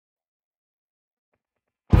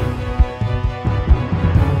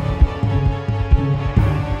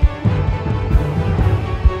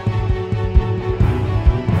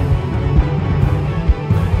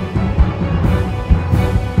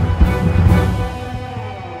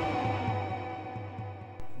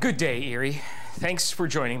Good day, Erie. Thanks for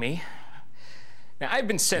joining me. Now, I've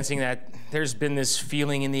been sensing that there's been this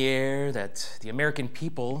feeling in the air that the American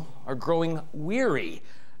people are growing weary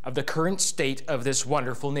of the current state of this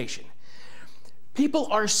wonderful nation. People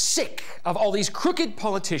are sick of all these crooked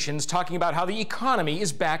politicians talking about how the economy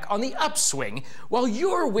is back on the upswing while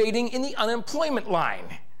you're waiting in the unemployment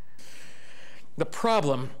line. The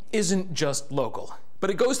problem isn't just local, but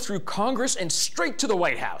it goes through Congress and straight to the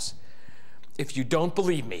White House. If you don't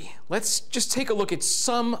believe me, let's just take a look at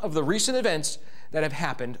some of the recent events that have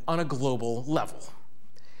happened on a global level.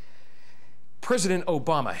 President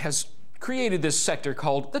Obama has created this sector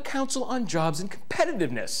called the Council on Jobs and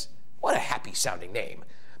Competitiveness. What a happy sounding name.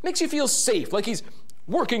 Makes you feel safe, like he's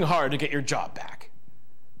working hard to get your job back.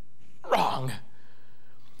 Wrong.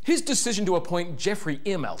 His decision to appoint Jeffrey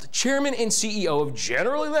Immelt, chairman and CEO of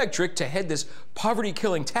General Electric, to head this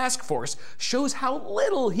poverty-killing task force shows how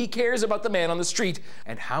little he cares about the man on the street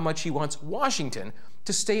and how much he wants Washington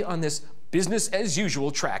to stay on this business-as-usual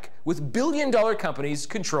track with billion-dollar companies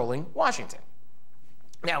controlling Washington.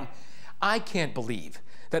 Now, I can't believe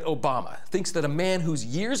that Obama thinks that a man whose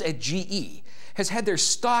years at GE has had their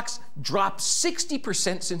stocks drop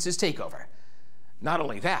 60% since his takeover. Not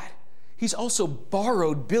only that, he's also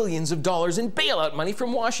borrowed billions of dollars in bailout money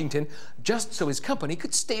from Washington just so his company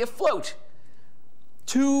could stay afloat.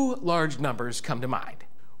 Two large numbers come to mind: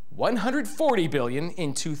 $140 billion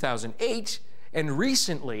in 2008 and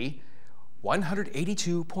recently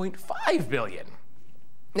 $182.5 billion.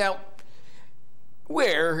 Now,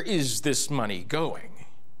 where is this money going?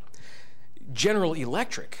 General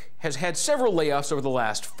Electric has had several layoffs over the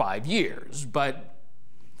last 5 years, but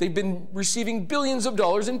they've been receiving billions of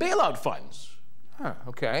dollars in bailout funds.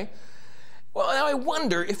 Okay. Well, now I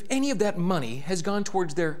wonder if any of that money has gone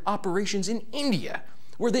towards their operations in India,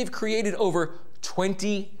 where they've created over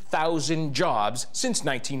 20,000 jobs since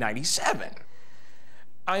 1997.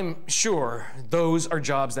 I'm sure those are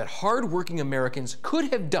jobs that hardworking Americans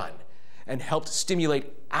could have done and helped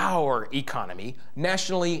stimulate our economy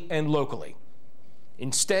nationally and locally.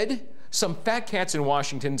 Instead, some fat cats in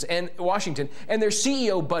Washington and their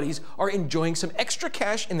CEO buddies are enjoying some extra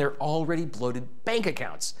cash in their already bloated bank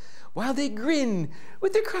accounts, while they grin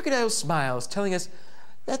with their crocodile smiles, telling us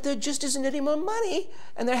that there just isn't any more money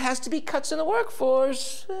and there has to be cuts in the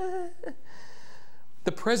workforce.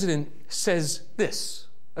 The president says this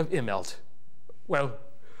of Immelt: "Well,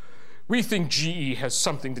 we think GE has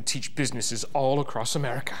something to teach businesses all across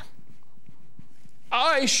America."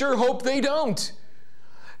 I sure hope they don't.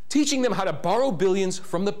 Teaching them how to borrow billions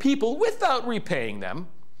from the people without repaying them,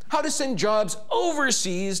 how to send jobs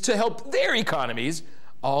overseas to help their economies,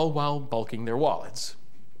 all while bulking their wallets.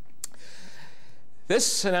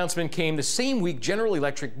 This announcement came the same week General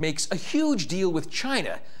Electric makes a huge deal with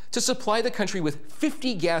China to supply the country with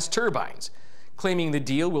 50 gas turbines, claiming the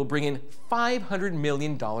deal will bring in $500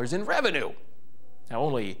 million in revenue. Now,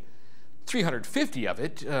 only 350 of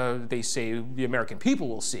it, they say the American people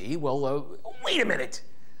will see. Well, wait a minute.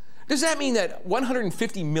 Does that mean that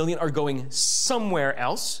 150 million are going somewhere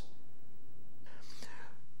else?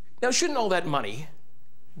 Now, shouldn't all that money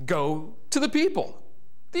go to the people,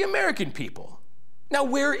 the American people? Now,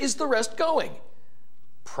 where is the rest going?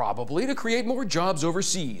 Probably to create more jobs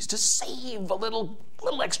overseas, to save a little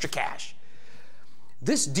extra cash.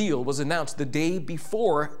 This deal was announced the day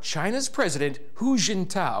before China's President Hu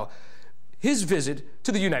Jintao, his visit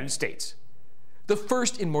to the United States, the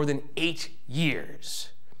first in more than 8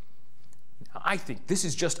 years. I think this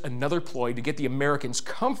is just another ploy to get the Americans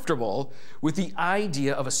comfortable with the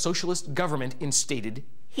idea of a socialist government instated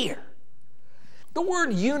here. The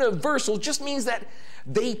word universal just means that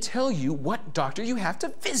they tell you what doctor you have to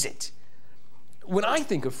visit. When I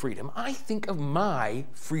think of freedom, I think of my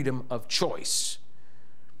freedom of choice.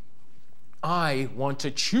 I want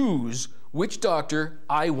to choose which doctor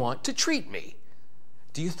I want to treat me.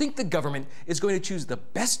 Do you think the government is going to choose the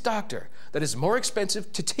best doctor that is more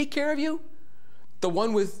expensive to take care of you? The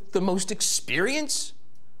one with the most experience?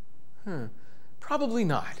 Probably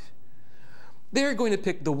not. They're going to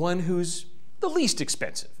pick the one who's the least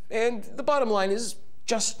expensive, and the bottom line is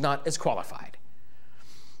just not as qualified.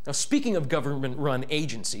 Now, speaking of government-run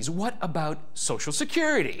agencies, what about Social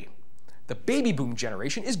Security? The baby boom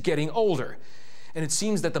generation is getting older, and it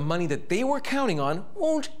seems that the money that they were counting on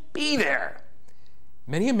won't be there.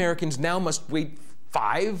 Many Americans now must wait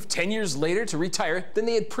 5-10 years later to retire than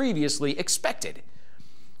they had previously expected.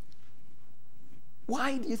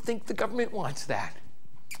 Why do you think the government wants that?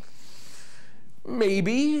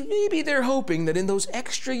 Maybe they're hoping that in those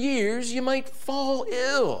extra years you might fall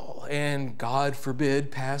ill and, God forbid,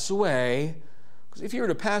 pass away, Because if you were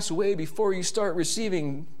to pass away before you start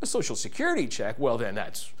receiving a Social Security check, well then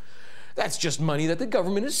that's just money that the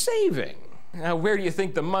government is saving. Now, where do you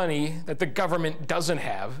think the money that the government doesn't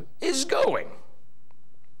have is going?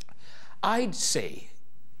 I'd say,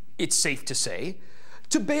 it's safe to say,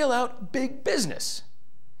 to bail out big business.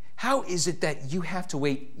 How is it that you have to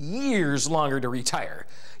wait years longer to retire,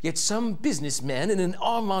 yet some businessman in an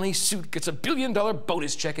Armani suit gets a $1 billion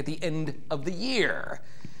bonus check at the end of the year?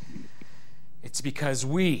 It's because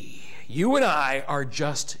you and I, are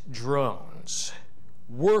just drones,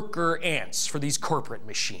 worker ants for these corporate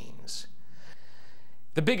machines.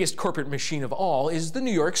 The biggest corporate machine of all is the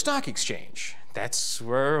New York Stock Exchange. That's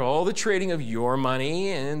where all the trading of your money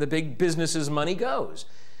and the big business's money goes.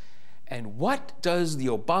 And what does the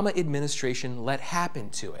Obama administration let happen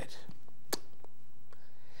to it?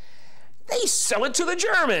 They sell it to the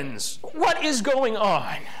Germans. What is going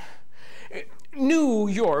on? New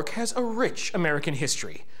York has a rich American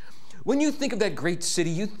history. When you think of that great city,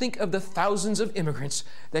 you think of the thousands of immigrants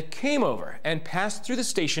that came over and passed through the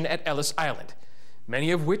station at Ellis Island,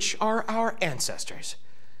 many of which are our ancestors.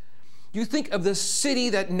 You think of the city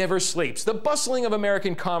that never sleeps, the bustling of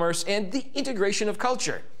American commerce, and the integration of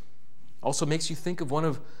culture. Also makes you think of one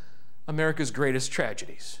of America's greatest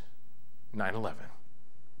tragedies, 9/11.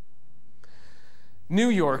 New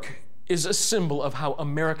York is a symbol of how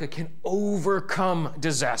America can overcome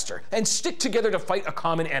disaster and stick together to fight a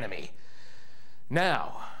common enemy.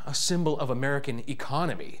 Now, a symbol of American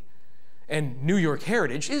economy and New York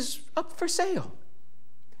heritage is up for sale.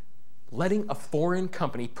 Letting a foreign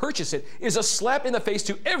company purchase it is a slap in the face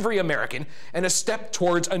to every American and a step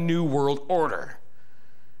towards a new world order.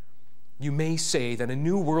 You may say that a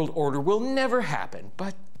new world order will never happen,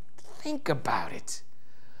 but think about it.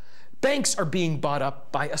 Banks are being bought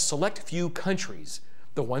up by a select few countries,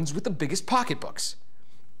 the ones with the biggest pocketbooks.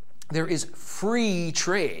 There is free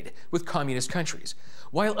trade with communist countries,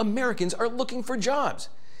 while Americans are looking for jobs.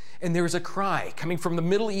 And there is a cry coming from the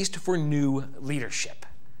Middle East for new leadership.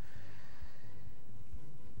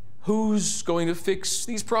 Who's going to fix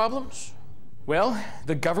these problems? Well,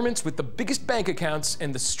 the governments with the biggest bank accounts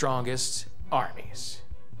and the strongest armies.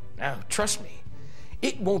 Now, trust me,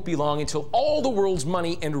 it won't be long until all the world's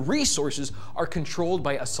money and resources are controlled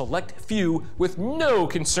by a select few with no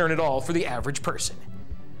concern at all for the average person.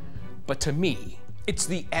 But to me, it's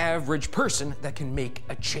the average person that can make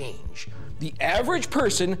a change. The average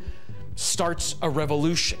person starts a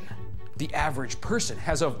revolution. The average person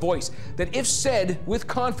has a voice that, if said with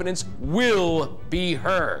confidence, will be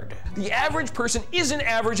heard. The average person isn't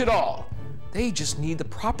average at all. They just need the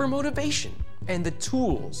proper motivation and the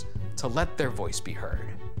tools to let their voice be heard.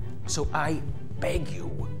 So I beg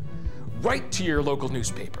you, write to your local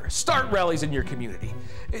newspaper, start rallies in your community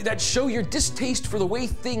that show your distaste for the way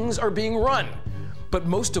things are being run. But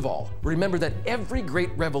most of all, remember that every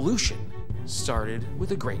great revolution started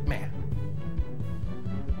with a great man.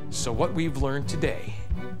 So what we've learned today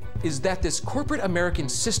is that this corporate American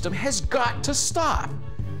system has got to stop.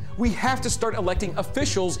 We have to start electing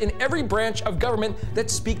officials in every branch of government that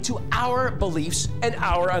speak to our beliefs and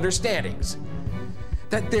our understandings.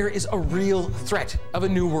 That there is a real threat of a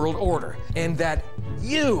new world order, and that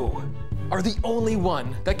you are the only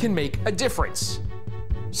one that can make a difference.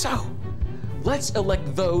 So, let's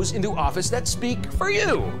elect those into office that speak for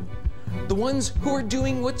you. The ones who are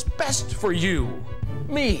doing what's best for you,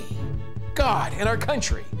 me, God, and our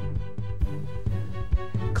country.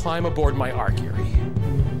 Climb aboard my Argyry.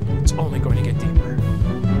 It's only going to get deeper.